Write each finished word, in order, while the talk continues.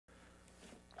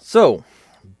So,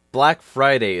 Black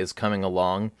Friday is coming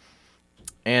along,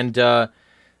 and a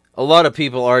lot of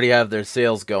people already have their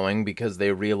sales going because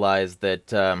they realize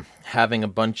that having a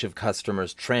bunch of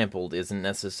customers trampled isn't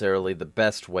necessarily the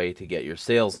best way to get your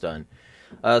sales done.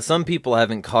 Some people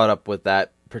haven't caught up with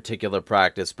that particular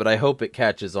practice, but I hope it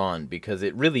catches on because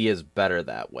it really is better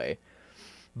that way.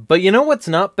 But you know what's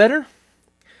not better?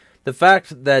 The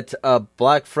fact that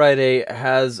Black Friday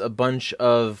has a bunch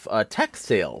of tech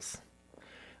sales.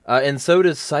 And so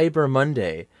does Cyber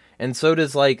Monday. And so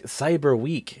does, like, Cyber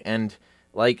Week. And,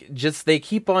 like, just they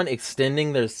keep on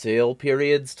extending their sale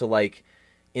periods to, like,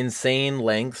 insane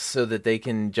lengths so that they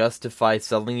can justify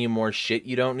selling you more shit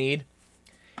you don't need.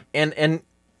 And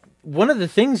one of the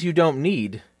things you don't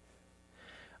need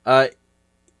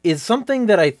is something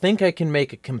that I think I can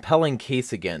make a compelling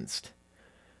case against.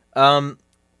 I've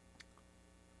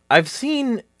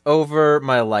seen over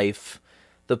my life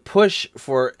the push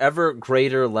for ever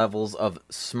greater levels of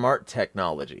smart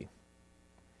technology.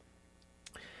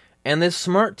 And this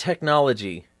smart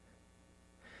technology,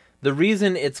 the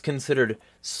reason it's considered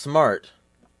smart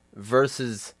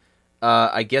versus,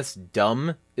 I guess,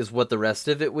 dumb is what the rest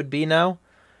of it would be now.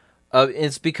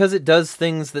 It's because it does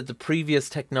things that the previous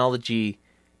technology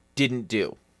didn't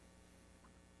do.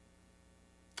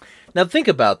 Now think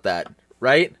about that,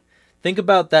 right? Think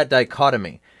about that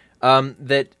dichotomy.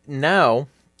 That now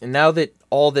that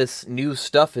all this new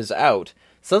stuff is out,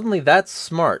 suddenly that's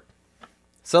smart.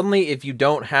 Suddenly, if you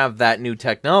don't have that new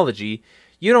technology,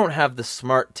 you don't have the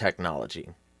smart technology.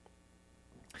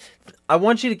 I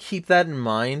want you to keep that in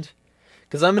mind,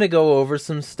 because I'm going to go over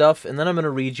some stuff, and then I'm going to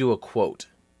read you a quote.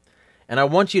 And I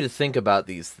want you to think about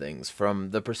these things from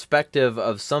the perspective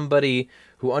of somebody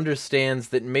who understands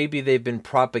that maybe they've been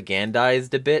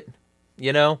propagandized a bit,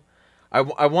 you know? I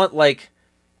want, like,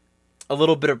 a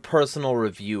little bit of personal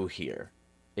review here,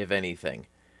 if anything.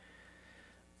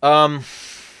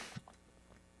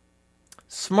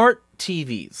 Smart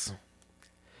TVs.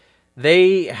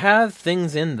 They have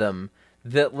things in them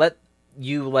that let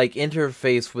you, like,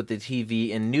 interface with the TV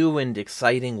in new and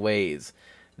exciting ways.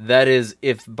 That is,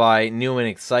 if by new and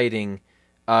exciting,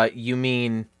 you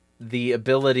mean the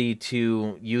ability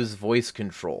to use voice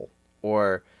control,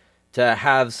 or to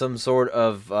have some sort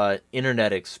of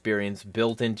internet experience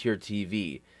built into your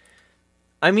TV.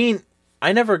 I mean,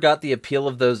 I never got the appeal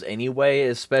of those anyway,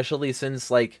 especially since,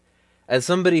 like, as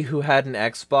somebody who had an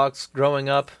Xbox growing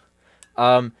up,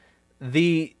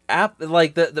 the app,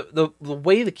 like, the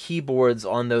way the keyboards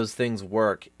on those things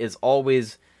work is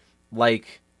always,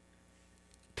 like,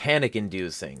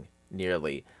 panic-inducing,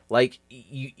 nearly. Like,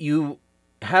 you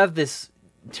have this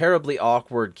terribly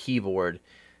awkward keyboard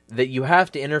that you have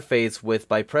to interface with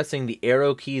by pressing the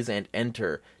arrow keys and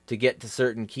enter to get to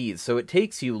certain keys. So it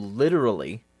takes you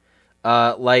literally,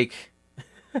 like,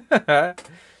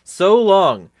 so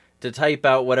long to type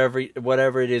out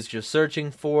whatever it is you're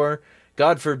searching for.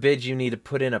 God forbid you need to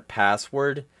put in a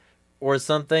password or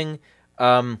something,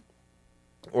 or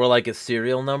like a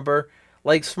serial number.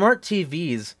 Like, smart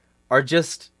TVs are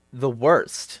just the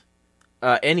worst,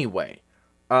 anyway.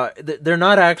 They're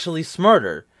not actually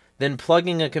smarter than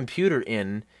plugging a computer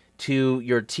in to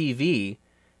your TV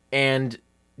and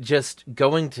just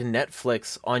going to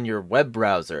Netflix on your web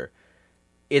browser.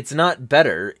 It's not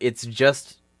better, it's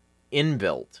just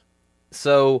inbuilt.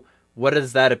 So, what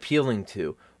is that appealing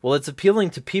to? Well, it's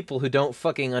appealing to people who don't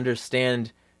fucking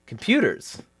understand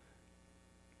computers.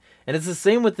 And it's the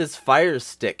same with this Fire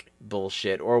Stick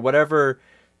bullshit, or whatever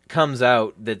comes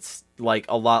out that's, like,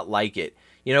 a lot like it.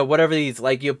 You know, whatever these,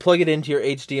 like, you plug it into your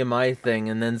HDMI thing,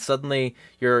 and then suddenly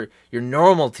your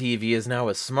normal TV is now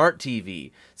a smart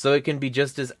TV. So it can be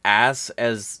just as ass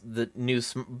as the new...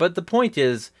 But the point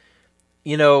is,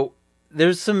 you know,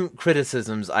 there's some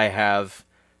criticisms I have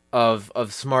of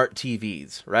smart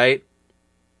TVs, right?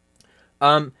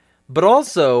 But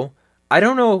also, I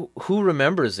don't know who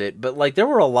remembers it, but, like, there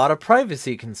were a lot of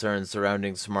privacy concerns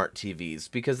surrounding smart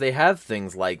TVs, because they have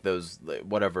things like those,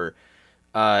 whatever,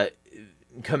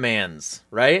 commands,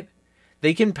 right?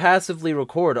 They can passively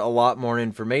record a lot more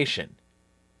information,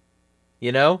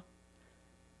 you know?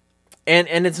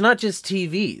 And it's not just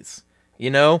TVs, you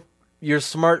know? Your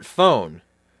smartphone,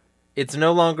 it's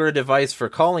no longer a device for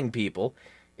calling people,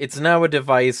 it's now a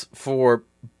device for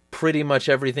pretty much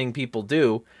everything people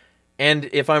do. And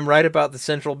if I'm right about the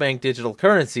central bank digital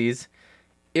currencies,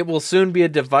 it will soon be a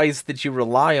device that you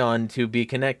rely on to be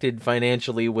connected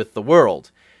financially with the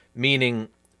world, meaning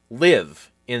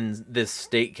live in this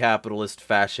state capitalist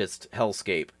fascist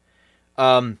hellscape.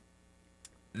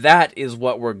 That is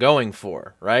what we're going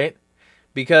for, right?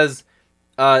 Because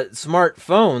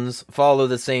smartphones follow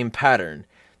the same pattern.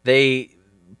 They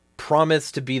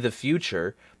promise to be the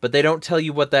future, but they don't tell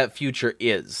you what that future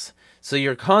is. So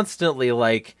you're constantly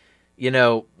like, you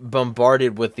know,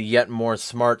 bombarded with the yet more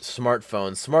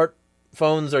smartphones.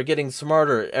 Smartphones are getting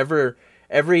smarter.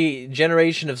 Every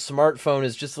generation of smartphone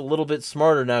is just a little bit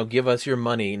smarter. Now give us your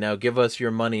money. Now give us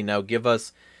your money. Now give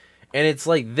us... And it's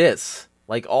like this,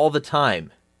 like all the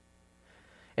time.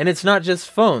 And it's not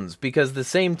just phones, because the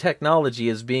same technology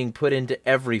is being put into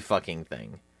every fucking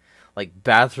thing. Like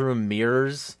bathroom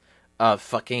mirrors,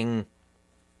 fucking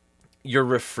your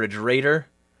refrigerator,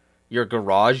 your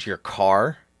garage, your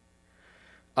car.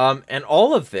 And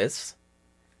all of this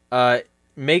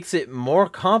makes it more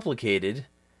complicated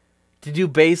to do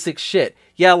basic shit.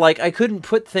 Yeah, like I couldn't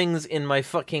put things in my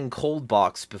fucking cold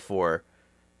box before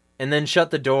and then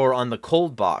shut the door on the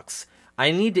cold box.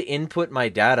 I need to input my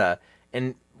data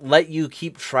and let you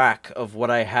keep track of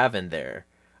what I have in there.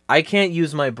 I can't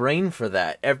use my brain for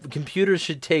that. Computers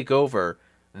should take over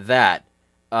that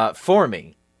for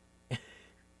me.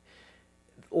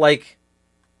 Like,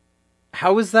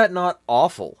 how is that not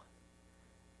awful?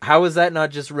 How is that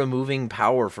not just removing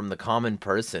power from the common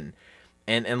person?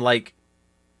 And like,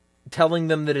 telling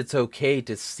them that it's okay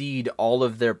to cede all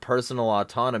of their personal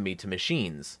autonomy to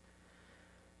machines.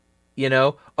 You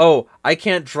know? Oh, I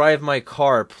can't drive my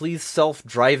car. Please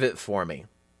self-drive it for me.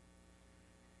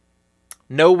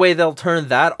 No way they'll turn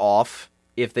that off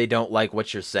if they don't like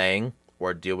what you're saying,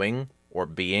 or doing, or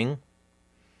being.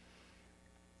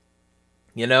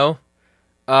 You know?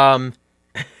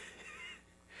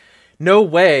 No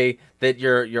way that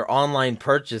your online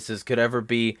purchases could ever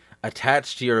be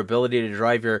attached to your ability to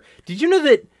drive your... Did you know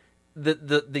that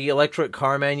the electric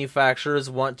car manufacturers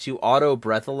want to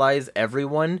auto-breathalyze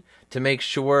everyone to make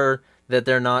sure that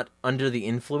they're not under the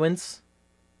influence?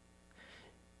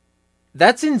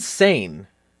 That's insane.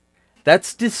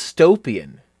 That's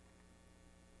dystopian.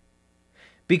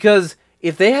 Because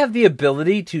if they have the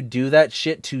ability to do that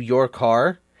shit to your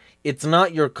car, it's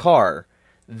not your car.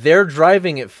 They're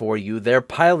driving it for you. They're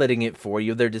piloting it for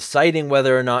you. They're deciding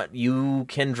whether or not you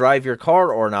can drive your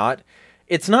car or not.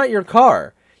 It's not your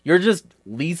car. You're just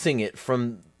leasing it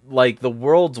from, like, the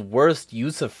world's worst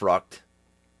usufruct.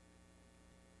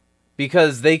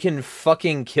 Because they can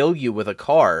fucking kill you with a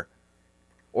car.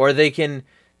 Or they can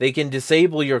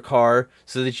disable your car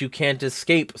so that you can't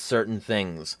escape certain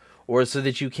things. Or so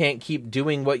that you can't keep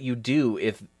doing what you do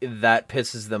if that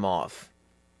pisses them off.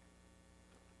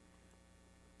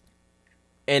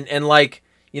 And like,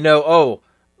 you know, oh,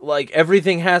 like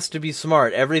everything has to be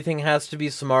smart. Everything has to be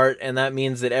smart, and that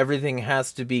means that everything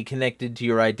has to be connected to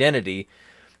your identity.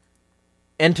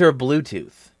 Enter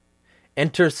Bluetooth.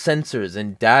 Enter sensors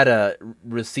and data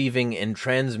receiving and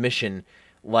transmission,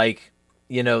 like,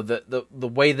 you know, the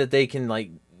way that they can, like,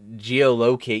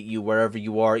 geolocate you wherever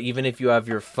you are. Even if you have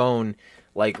your phone,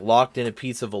 like, locked in a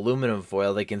piece of aluminum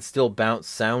foil, they can still bounce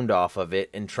sound off of it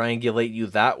and triangulate you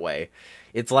that way.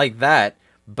 It's like that,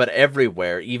 but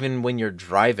everywhere, even when you're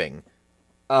driving.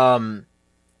 And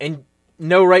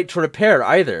no right to repair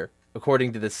either,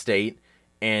 according to the state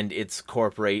and its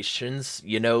corporations.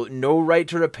 You know, no right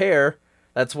to repair.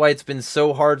 That's why it's been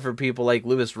so hard for people like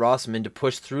Louis Rossmann to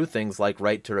push through things like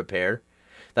right to repair.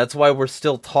 That's why we're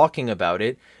still talking about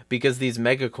it, because these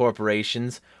mega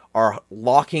corporations are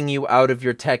locking you out of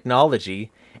your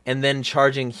technology and then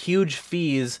charging huge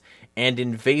fees and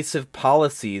invasive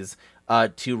policies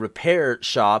to repair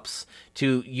shops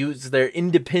to use their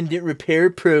independent repair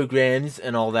programs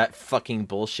and all that fucking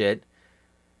bullshit.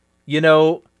 You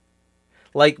know,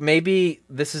 like, maybe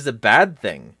this is a bad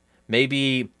thing.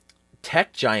 Maybe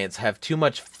tech giants have too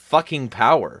much fucking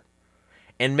power.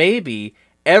 And maybe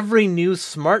every new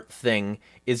smart thing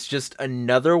is just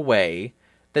another way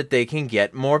that they can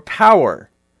get more power.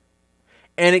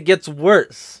 And it gets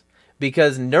worse,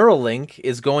 because Neuralink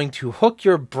is going to hook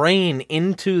your brain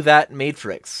into that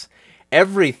matrix.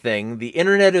 Everything, the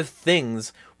Internet of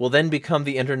Things, will then become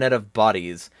the Internet of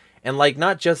Bodies. And, like,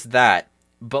 not just that,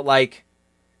 but, like,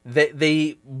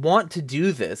 they want to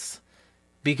do this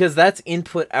because that's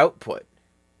input-output.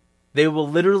 They will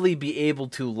literally be able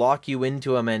to lock you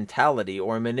into a mentality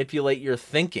or manipulate your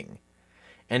thinking.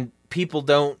 And people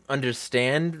don't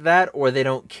understand that, or they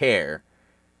don't care.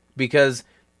 Because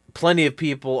plenty of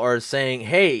people are saying,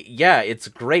 hey, yeah, it's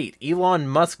great. Elon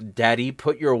Musk, daddy,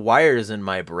 put your wires in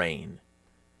my brain.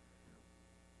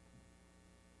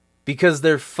 Because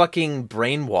they're fucking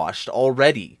brainwashed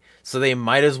already. So they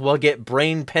might as well get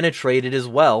brain penetrated as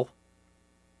well.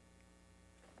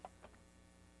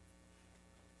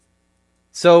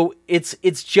 So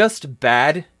it's just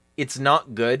bad. It's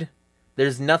not good.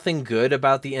 There's nothing good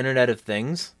about the Internet of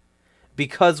Things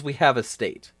because we have a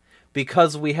state.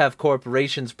 because we have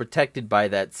corporations protected by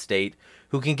that state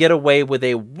who can get away with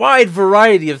a wide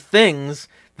variety of things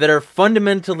that are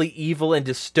fundamentally evil and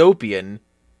dystopian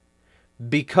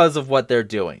because of what they're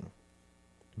doing,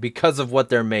 because of what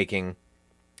they're making,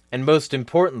 and most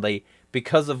importantly,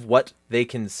 because of what they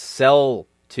can sell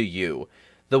to you.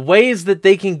 The ways that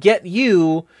they can get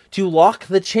you to lock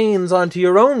the chains onto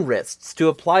your own wrists, to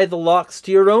apply the locks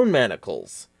to your own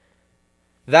manacles.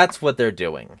 That's what they're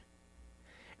doing.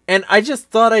 And I just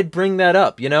thought I'd bring that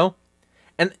up, you know?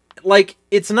 And, like,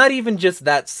 it's not even just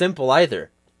that simple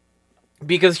either.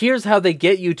 Because here's how they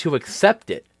get you to accept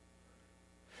it.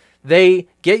 They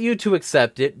get you to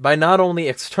accept it by not only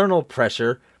external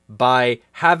pressure, by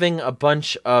having a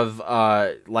bunch of,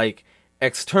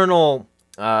 external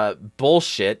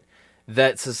bullshit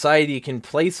that society can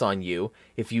place on you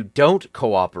if you don't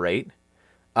cooperate,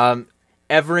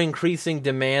 ever-increasing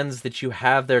demands that you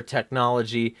have their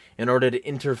technology in order to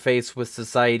interface with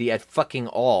society at fucking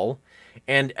all,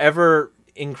 and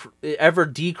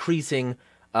ever-decreasing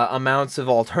amounts of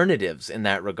alternatives in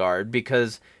that regard,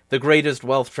 because the greatest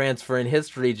wealth transfer in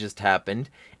history just happened,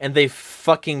 and they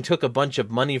fucking took a bunch of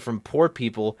money from poor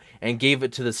people and gave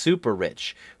it to the super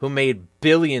rich, who made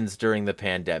billions during the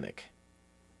pandemic.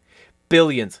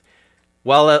 Billions.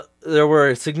 While there were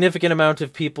a significant amount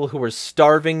of people who were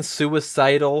starving,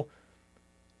 suicidal,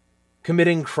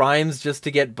 committing crimes just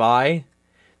to get by,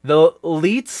 the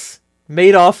elites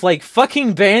made off like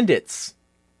fucking bandits.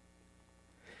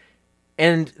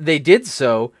 And they did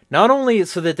so, not only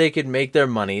so that they could make their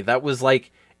money, that was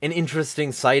like an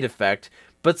interesting side effect,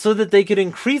 but so that they could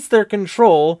increase their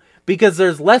control because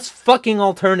there's less fucking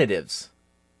alternatives.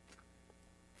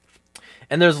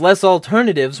 And there's less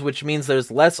alternatives, which means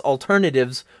there's less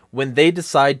alternatives when they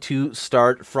decide to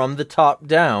start from the top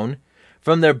down,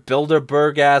 from their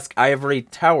Bilderberg-esque ivory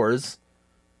towers.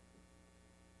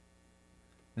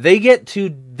 They get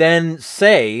to then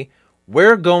say,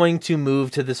 we're going to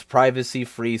move to this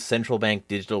privacy-free central bank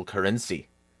digital currency.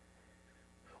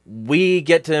 We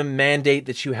get to mandate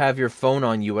that you have your phone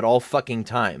on you at all fucking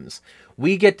times.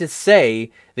 We get to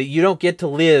say that you don't get to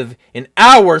live in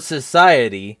our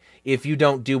society if you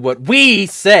don't do what we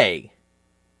say.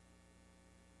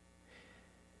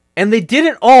 And they did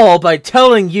it all by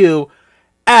telling you,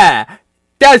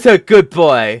 that's a good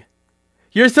boy.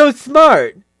 You're so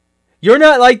smart. You're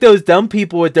not like those dumb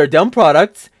people with their dumb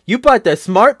products. You bought the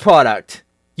smart product.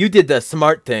 You did the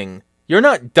smart thing. You're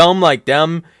not dumb like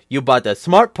them. You bought the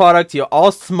smart product. You're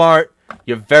all smart.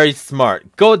 You're very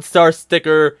smart. Gold star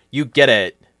sticker. You get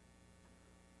it.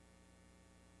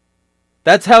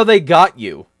 That's how they got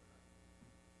you.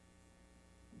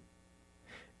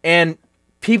 And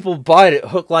people bought it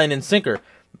hook, line, and sinker.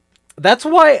 That's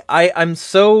why I'm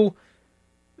so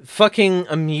fucking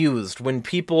amused when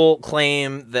people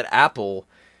claim that Apple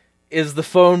is the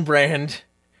phone brand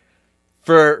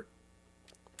for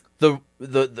the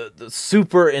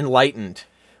super enlightened,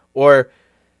 or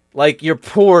like you're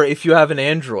poor if you have an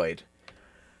Android.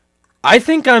 I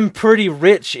think I'm pretty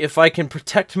rich if I can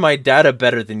protect my data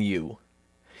better than you.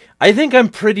 I think I'm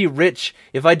pretty rich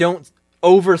if I don't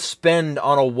overspend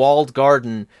on a walled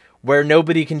garden where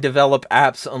nobody can develop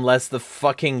apps unless the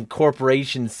fucking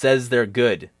corporation says they're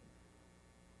good.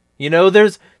 You know,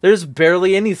 there's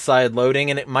barely any side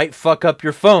loading and it might fuck up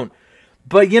your phone.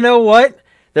 But you know what?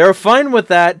 They're fine with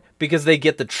that because they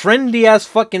get the trendy ass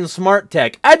fucking smart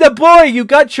tech. Attaboy, you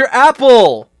got your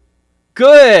Apple!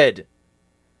 Good!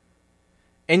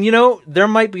 And you know, there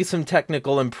might be some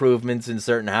technical improvements in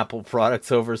certain Apple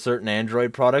products over certain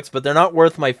Android products, but they're not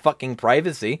worth my fucking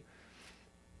privacy.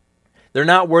 They're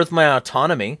not worth my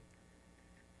autonomy.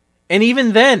 And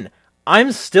even then,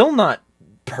 I'm still not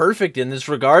perfect in this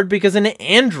regard because an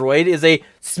Android is a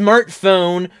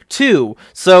smartphone too.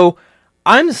 So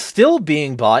I'm still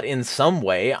being bought in some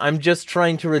way. I'm just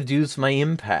trying to reduce my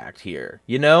impact here,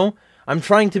 you know? I'm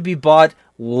trying to be bought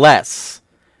less.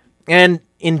 And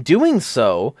in doing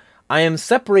so, I am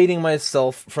separating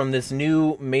myself from this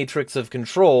new matrix of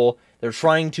control they're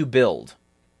trying to build.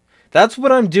 That's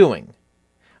what I'm doing.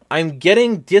 I'm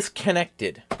getting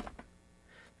disconnected.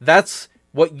 That's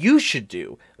what you should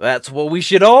do. That's what we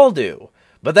should all do.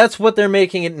 But that's what they're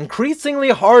making it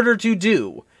increasingly harder to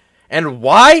do. And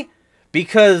why?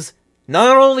 Because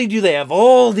not only do they have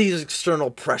all these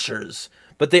external pressures,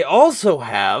 but they also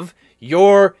have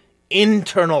your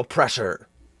internal pressure.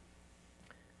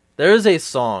 There is a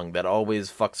song that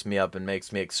always fucks me up and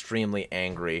makes me extremely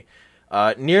angry,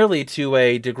 nearly to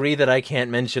a degree that I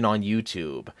can't mention on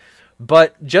YouTube.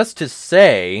 But just to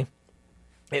say,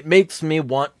 it makes me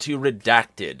want to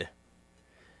redact it.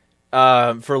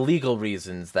 For legal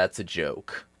reasons, that's a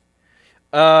joke.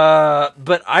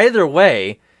 But either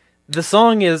way, the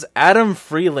song is Adam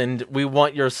Freeland, We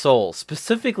Want Your Soul.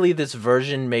 Specifically this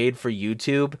version made for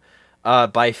YouTube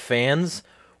by fans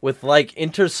with like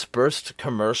interspersed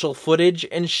commercial footage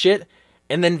and shit.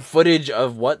 And then footage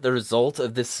of what the result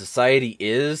of this society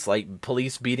is. Like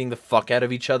police beating the fuck out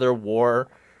of each other, war.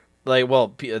 Like,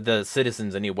 well, the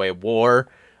citizens anyway, war.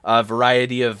 A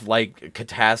variety of like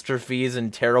catastrophes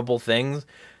and terrible things.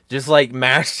 Just like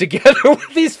mashed together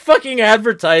with these fucking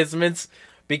advertisements.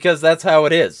 Because that's how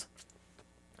it is.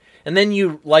 And then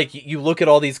you look at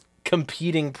all these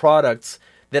competing products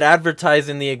that advertise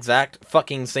in the exact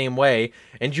fucking same way,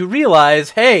 and you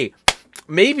realize, hey,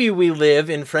 maybe we live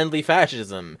in friendly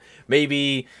fascism.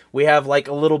 Maybe we have like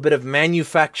a little bit of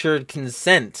manufactured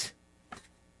consent.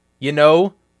 You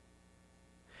know?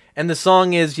 And the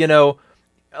song is, you know,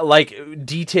 like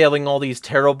detailing all these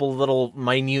terrible little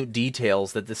minute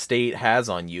details that the state has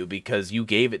on you because you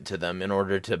gave it to them in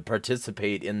order to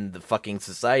participate in the fucking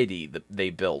society that they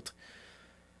built.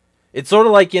 It's sort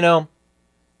of like, you know,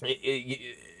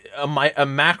 a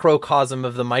macrocosm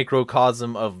of the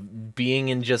microcosm of being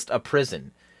in just a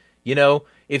prison. You know,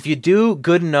 if you do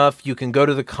good enough, you can go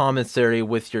to the commissary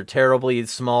with your terribly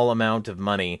small amount of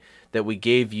money that we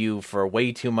gave you for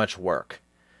way too much work.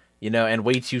 You know, and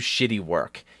way too shitty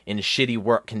work, in shitty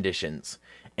work conditions.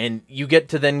 And you get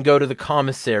to then go to the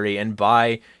commissary and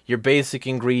buy your basic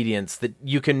ingredients that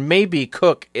you can maybe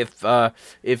cook if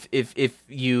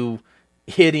you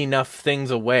hid enough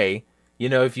things away. You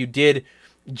know, if you did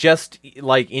just,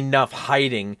 like, enough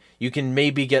hiding, you can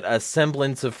maybe get a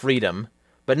semblance of freedom.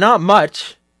 But not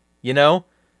much, you know?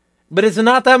 But it's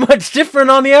not that much different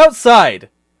on the outside.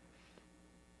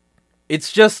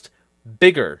 It's just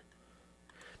bigger.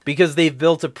 Because they've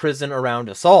built a prison around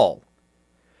us all.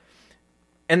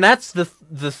 And that's the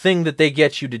thing that they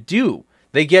get you to do.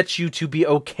 They get you to be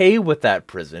okay with that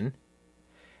prison.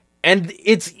 And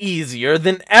it's easier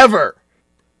than ever.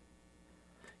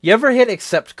 You ever hit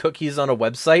accept cookies on a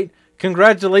website?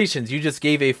 Congratulations, you just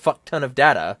gave a fuck ton of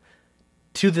data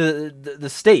to the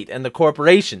state and the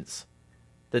corporations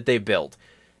that they built.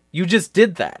 You just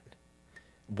did that.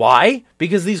 Why?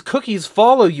 Because these cookies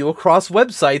follow you across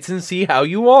websites and see how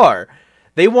you are.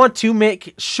 They want to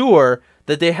make sure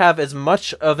that they have as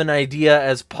much of an idea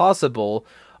as possible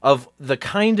of the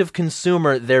kind of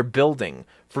consumer they're building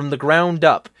from the ground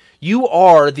up. You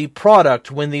are the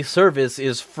product when the service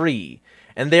is free.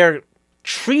 And they're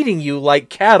treating you like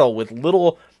cattle with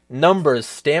little numbers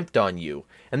stamped on you.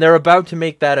 And they're about to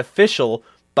make that official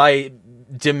by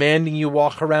demanding you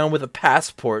walk around with a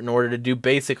passport in order to do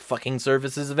basic fucking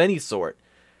services of any sort.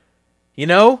 You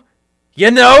know?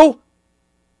 You know?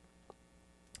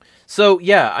 So,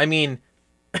 yeah, I mean,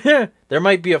 there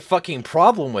might be a fucking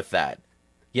problem with that.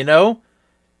 You know?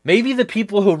 Maybe the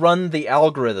people who run the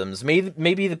algorithms,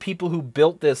 maybe the people who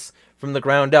built this from the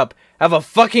ground up have a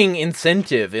fucking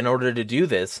incentive in order to do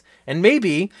this. And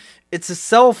maybe it's a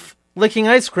self-licking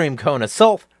ice cream cone, a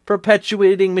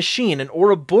self-perpetuating machine, an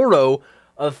Ouroboros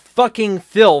of fucking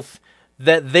filth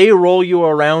that they roll you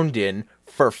around in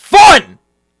for fun!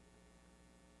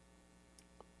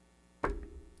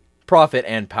 Profit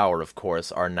and power, of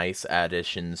course, are nice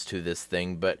additions to this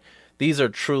thing, but these are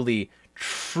truly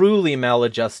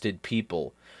maladjusted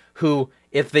people who,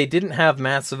 if they didn't have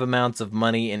massive amounts of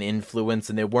money and influence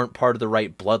and they weren't part of the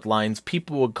right bloodlines,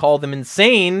 people would call them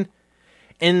insane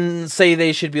and say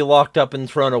they should be locked up and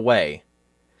thrown away.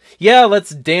 Yeah,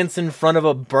 let's dance in front of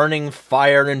a burning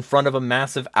fire in front of a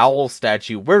massive owl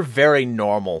statue. We're very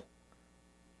normal.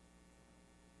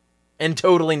 And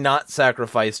totally not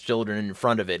sacrifice children in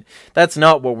front of it. That's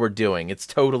not what we're doing. It's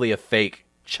totally a fake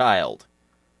child.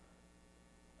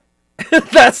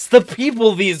 That's the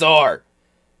people these are.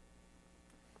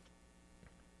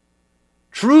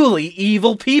 Truly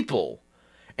evil people.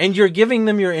 And you're giving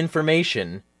them your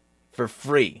information for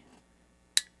free.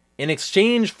 In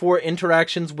exchange for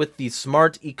interactions with the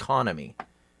smart economy.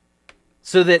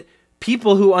 So that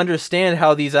people who understand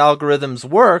how these algorithms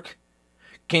work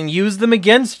can use them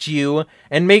against you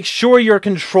and make sure you're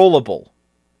controllable.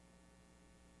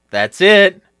 That's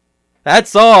it.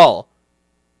 That's all.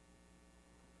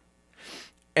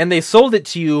 And they sold it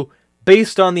to you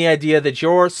based on the idea that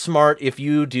you're smart if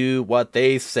you do what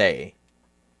they say.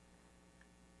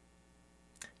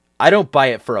 I don't buy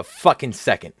it for a fucking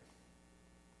second.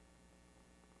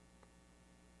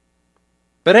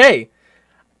 But hey,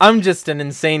 I'm just an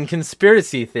insane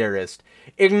conspiracy theorist.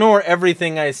 Ignore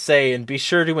everything I say and be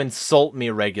sure to insult me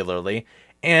regularly.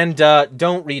 And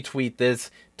don't retweet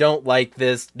this, don't like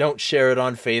this, don't share it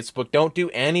on Facebook, don't do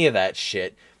any of that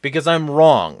shit, because I'm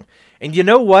wrong. And you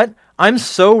know what? I'm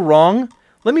so wrong.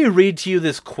 Let me read to you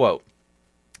this quote.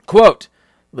 Quote,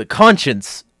 the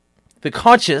conscious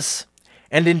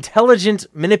and intelligent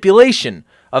manipulation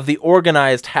of the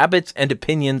organized habits and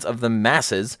opinions of the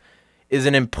masses is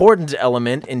an important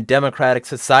element in democratic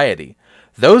society.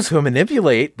 Those who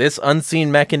manipulate this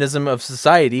unseen mechanism of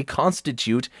society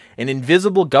constitute an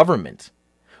invisible government,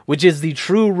 which is the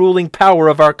true ruling power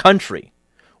of our country.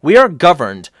 We are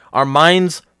governed, our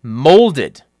minds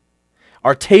molded,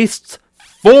 our tastes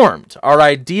formed, our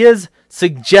ideas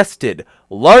suggested,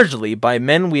 largely by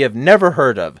men we have never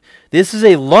heard of. This is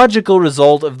a logical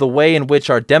result of the way in which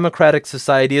our democratic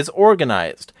society is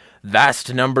organized.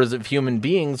 Vast numbers of human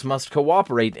beings must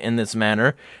cooperate in this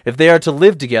manner if they are to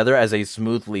live together as a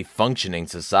smoothly functioning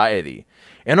society.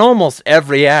 In almost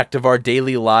every act of our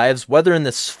daily lives, whether in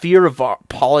the sphere of our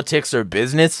politics or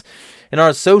business, in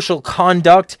our social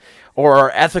conduct or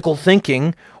our ethical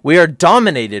thinking, we are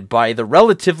dominated by the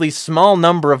relatively small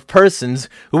number of persons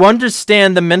who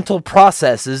understand the mental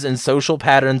processes and social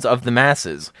patterns of the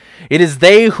masses. It is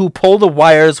they who pull the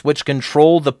wires which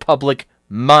control the public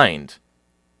mind.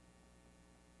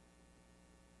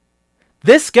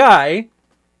 This guy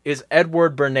is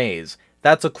Edward Bernays.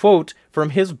 That's a quote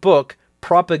from his book,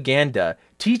 Propaganda,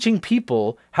 teaching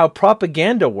people how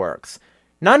propaganda works.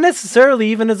 Not necessarily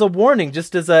even as a warning,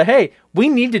 just as a, hey, we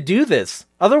need to do this.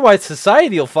 Otherwise,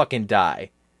 society will fucking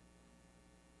die.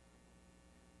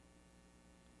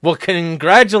 Well,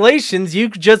 congratulations, you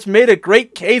just made a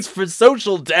great case for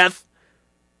social death.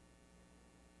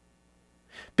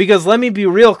 Because let me be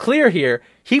real clear here,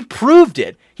 he proved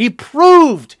it. He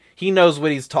proved he knows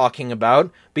what he's talking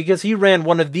about because he ran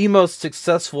one of the most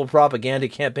successful propaganda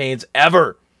campaigns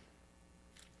ever.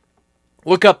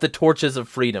 Look up the Torches of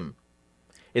Freedom.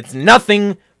 It's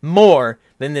nothing more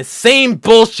than the same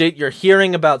bullshit you're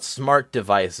hearing about smart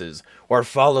devices, or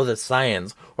follow the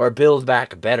science, or build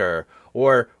back better,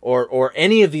 or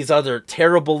any of these other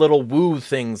terrible little woo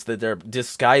things that they're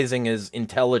disguising as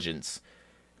intelligence.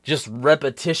 Just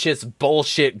repetitious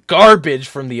bullshit garbage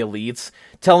from the elites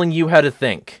telling you how to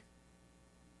think.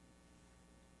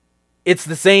 It's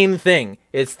the same thing.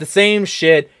 It's the same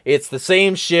shit. It's the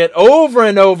same shit over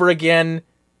and over again.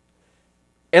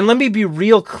 And let me be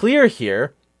real clear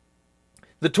here.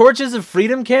 The Torches of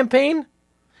Freedom campaign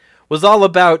was all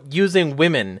about using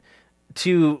women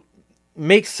to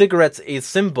make cigarettes a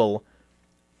symbol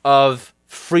of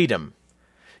freedom.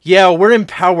 Yeah, we're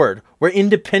empowered. We're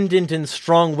independent and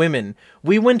strong women.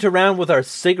 We went around with our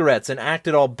cigarettes and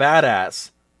acted all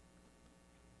badass.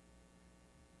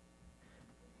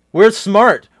 We're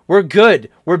smart. We're good.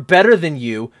 We're better than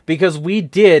you because we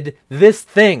did this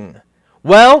thing.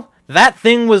 Well, that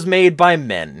thing was made by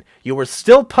men. You were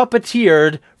still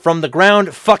puppeteered from the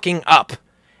ground fucking up.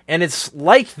 And it's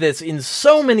like this in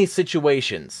so many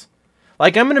situations.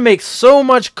 Like, I'm going to make so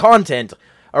much content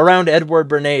around Edward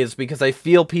Bernays because I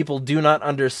feel people do not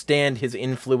understand his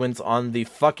influence on the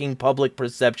fucking public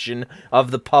perception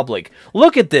of the public.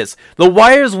 Look at this. The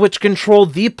wires which control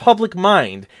the public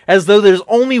mind, as though there's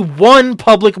only one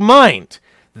public mind.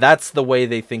 That's the way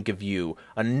they think of you,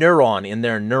 a neuron in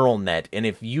their neural net, and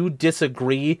if you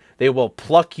disagree, they will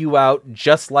pluck you out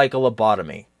just like a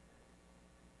lobotomy.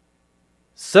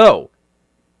 So,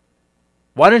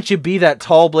 why don't you be that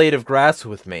tall blade of grass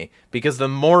with me? Because the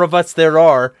more of us there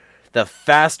are, the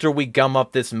faster we gum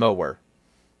up this mower.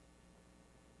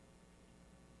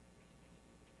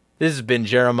 This has been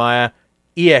Jeremiah,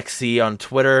 EXE on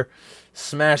Twitter.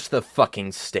 Smash the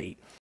fucking state.